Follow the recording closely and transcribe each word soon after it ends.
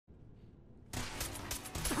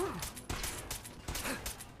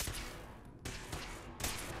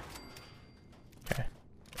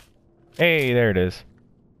Hey, there it is.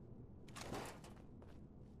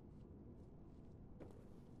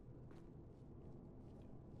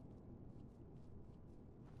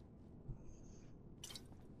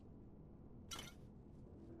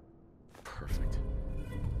 Perfect.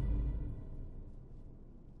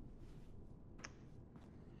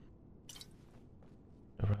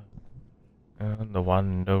 And the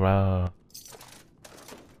Wanderer.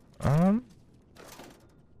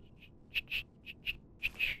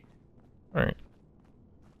 Alright.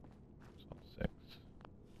 So 6.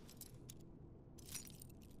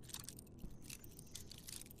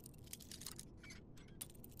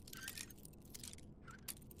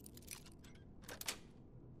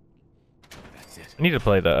 That's it. I need to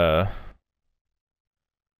play the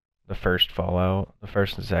first Fallout, the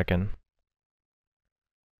first and second.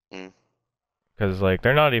 Because, like,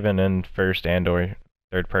 they're not even in first and or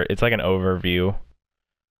third part. It's like an overview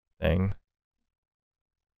thing.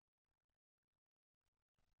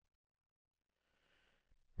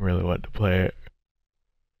 Really want to play it.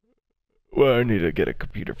 Well, I need to get a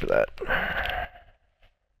computer for that.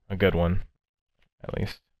 A good one, at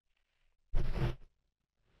least.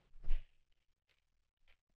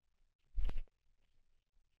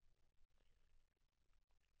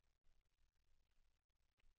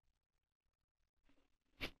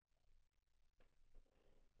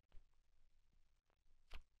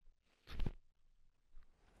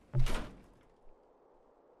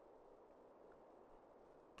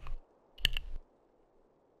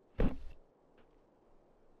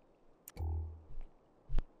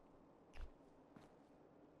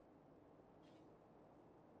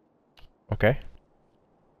 Okay.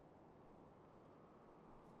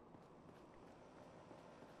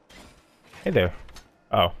 Hey there.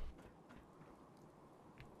 Oh.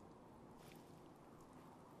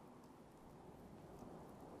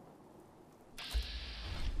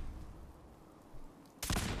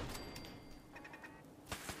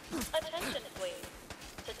 Attention, please.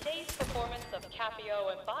 Today's performance of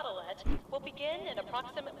Capio and Bottlette will begin in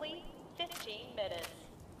approximately 15 minutes.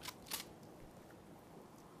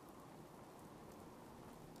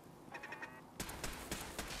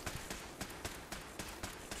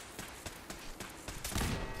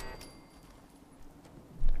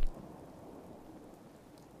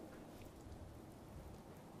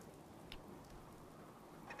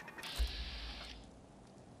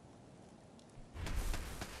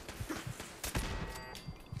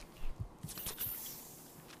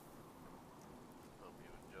 Hope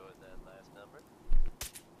you enjoyed that last number.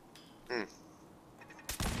 And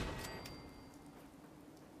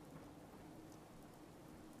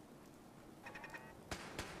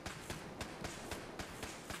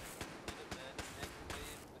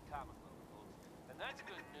that's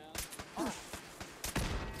good news.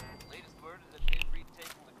 Latest word is that they've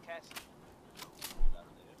retaken the castle. Out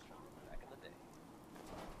of there from back in the day.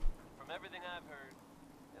 From everything I've heard,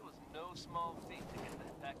 it was no small feat to get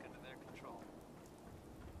that back under their control.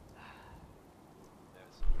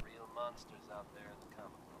 There's some real monsters out there in the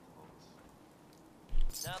Commonwealth, folks.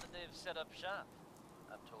 Now that they've set up shop,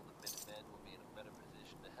 I'm told the Minutemen will be in a better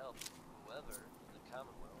position to help whoever in the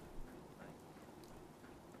Commonwealth. Right?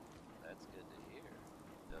 That's good to hear,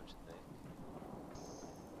 don't you think?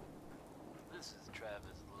 This is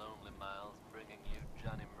Travis Lonely Miles bringing you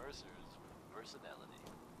Johnny Mercer's personality.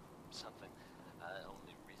 Something I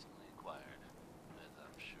only recently acquired, as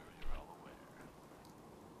I'm sure you're all aware.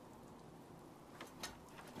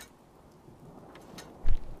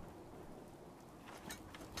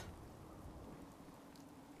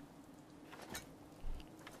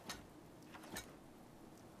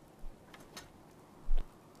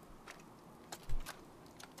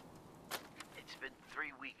 It's been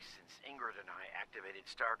 3 weeks since Ingrid and I activated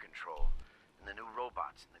Star Control and the new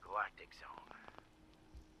robots in the Galactic Zone.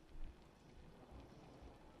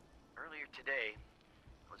 Earlier today,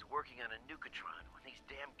 I was working on a Nukatron when these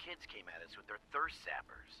damn kids came at us with their thirst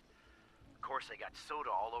sappers. Of course, they got soda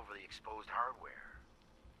all over the exposed hardware.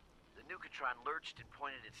 The Nukatron lurched and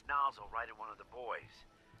pointed its nozzle right at one of the boys.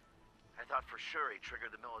 I thought for sure he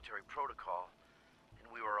triggered the military protocol, and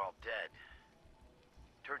we were all dead.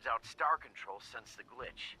 Turns out Star Control sensed the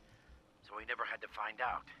glitch, so we never had to find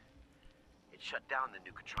out. It shut down the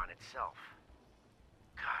Nukatron itself.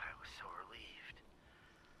 God, I was so relieved.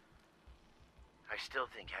 I still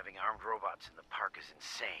think having armed robots in the park is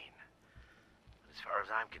insane. But as far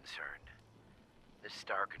as I'm concerned, this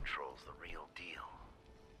Star Control's the real deal.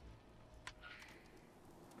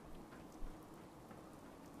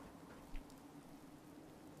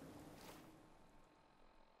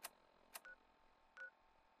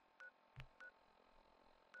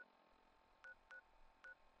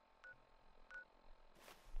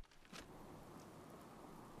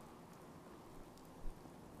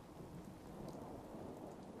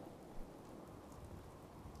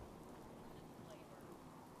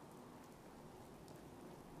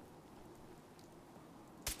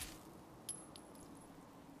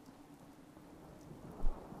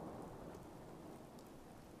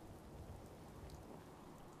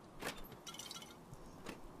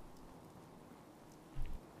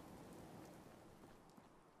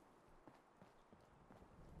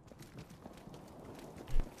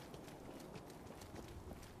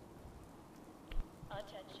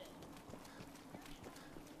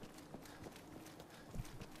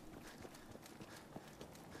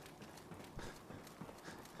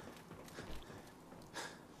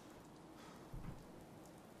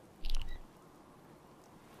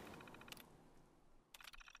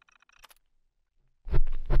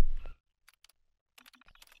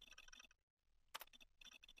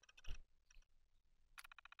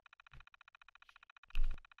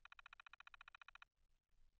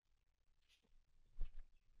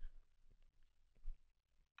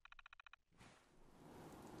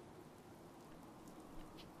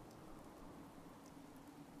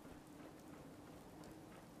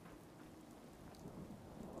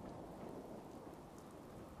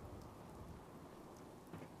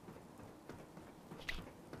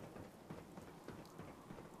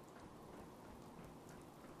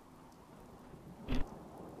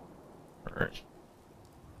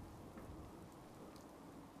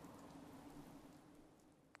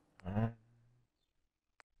 Alright,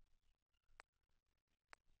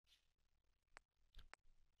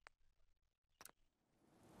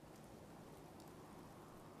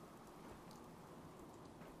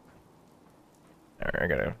 I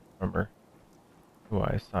gotta remember who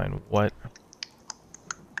I assign what.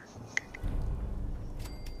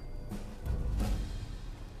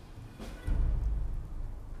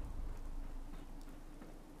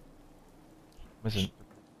 Missing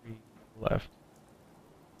 3 left.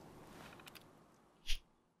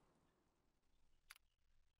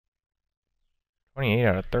 $28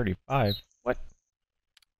 out of 35. What?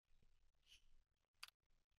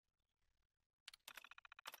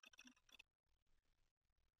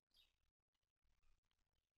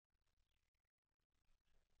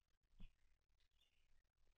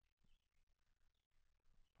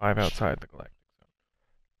 Five outside the galactic zone.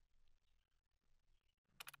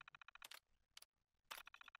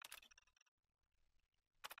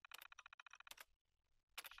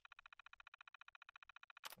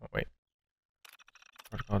 Oh, wait.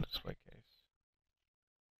 Protocol display case.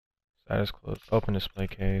 Status closed. Open display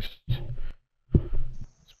case.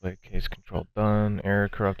 Display case control done. Error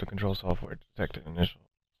corrupted control software detected. Initial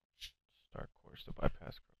start course to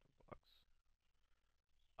bypass corrupted blocks.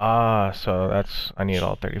 Ah, so that's... I need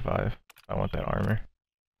all 35. I want that armor.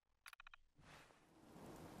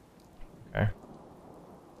 Okay.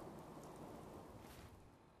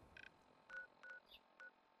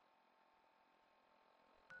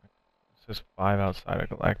 It says 5 outside of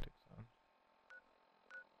galactic zone.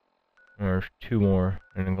 There's 2 more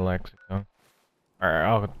in the galactic zone. Alright,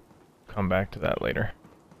 I'll come back to that later.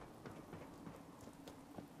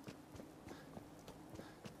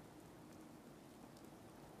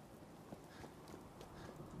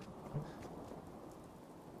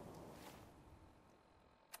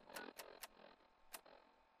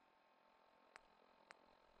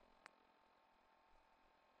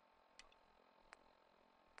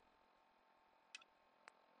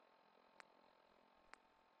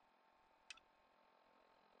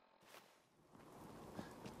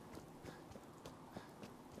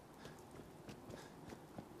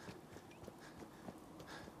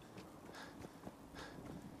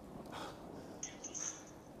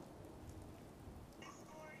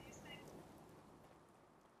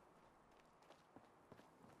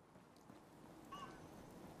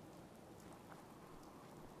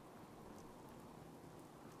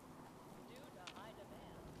 Due to high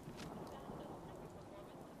demand, the fastest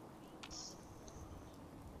performance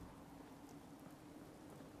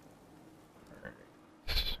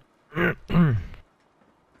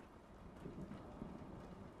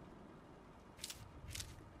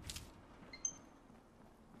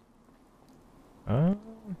uh,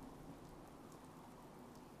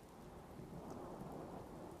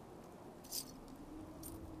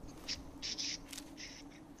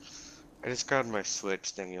 I just grabbed my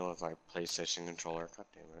Switch, then you'll have my PlayStation controller. God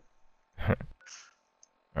damn it.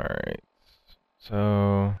 Alright.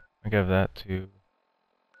 So, I give that to...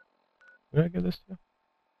 Who did I give this to?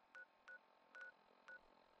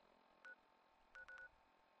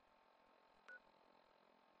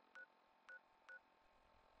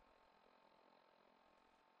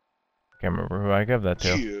 Can't remember who I gave that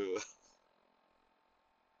to. You.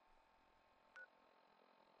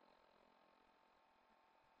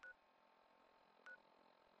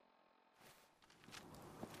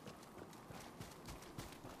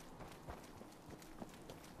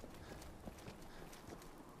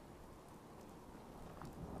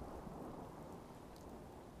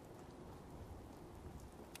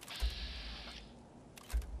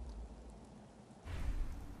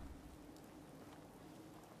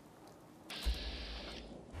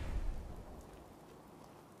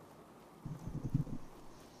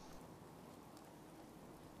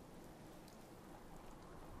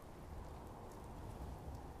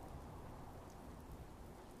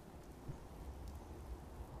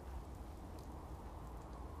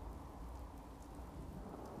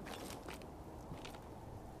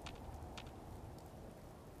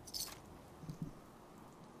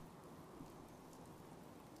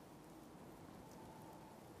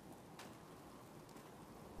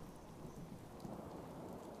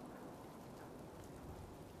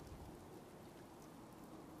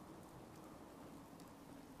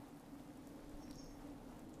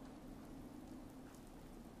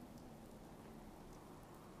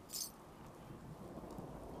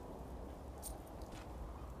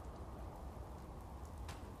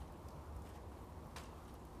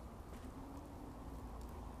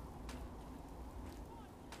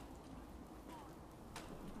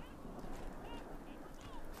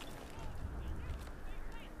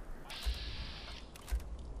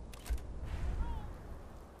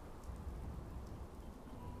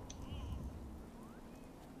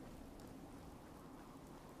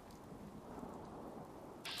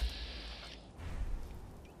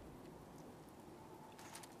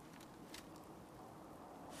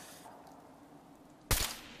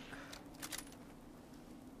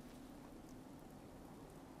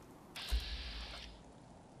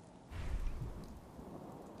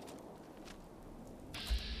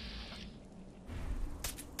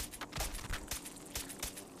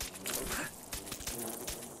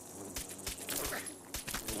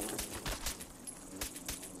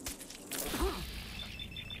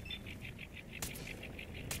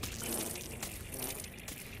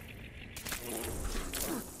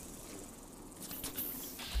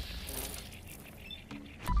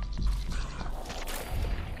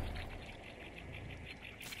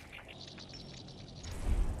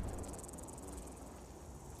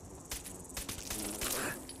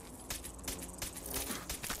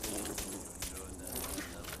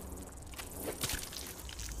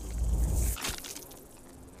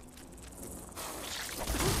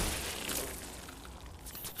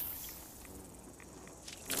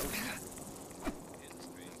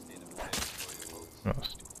 Oh,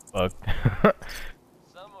 stupid bug.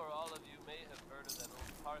 Some or all of you may have heard of that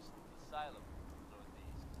old Parsons Asylum in the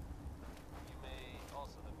Northeast. You may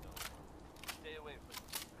also have known one. Stay away from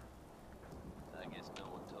it. I guess no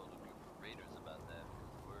one told a group of raiders about that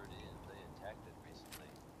because word is they attacked it recently.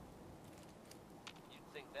 You'd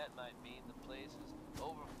think that might mean the place is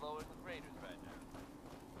overflowing with raiders right now.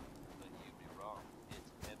 But you'd be wrong.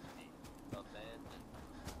 It's empty. Abandoned.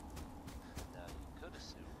 Now you could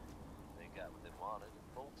assume they got what they wanted and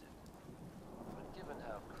bolted. But given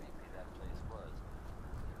how creepy that place was,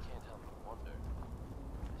 you can't help but wonder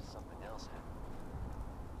if something else happened.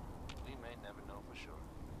 We may never know for sure.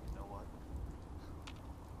 You know what?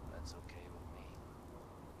 That's okay with me.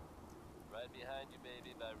 Right behind you,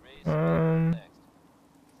 baby, by race. Next.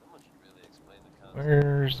 Someone should really explain the concept.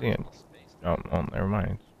 Where's the end? of space. Oh, oh, never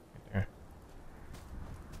mind. Right there.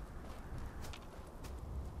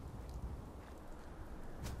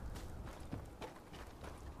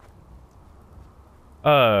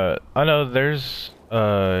 I know there's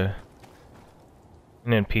an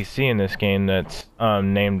NPC in this game that's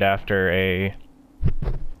named after a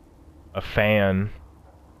fan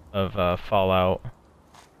of Fallout,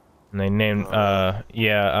 and they named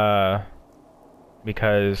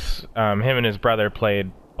because him and his brother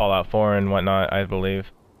played Fallout 4 and whatnot, I believe,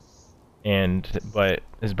 but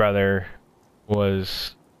his brother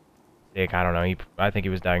was sick. I don't know. I think he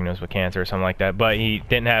was diagnosed with cancer or something like that, but he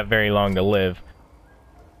didn't have very long to live.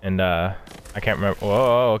 And I can't remember.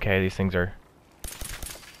 Whoa, okay, these things are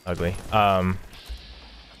ugly.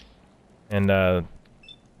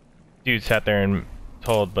 Dude sat there and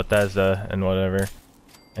told Bethesda and whatever,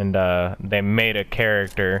 and they made a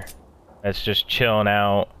character that's just chilling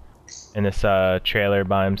out in this trailer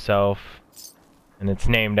by himself, and it's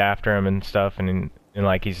named after him and stuff, and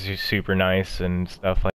like he's super nice and stuff like.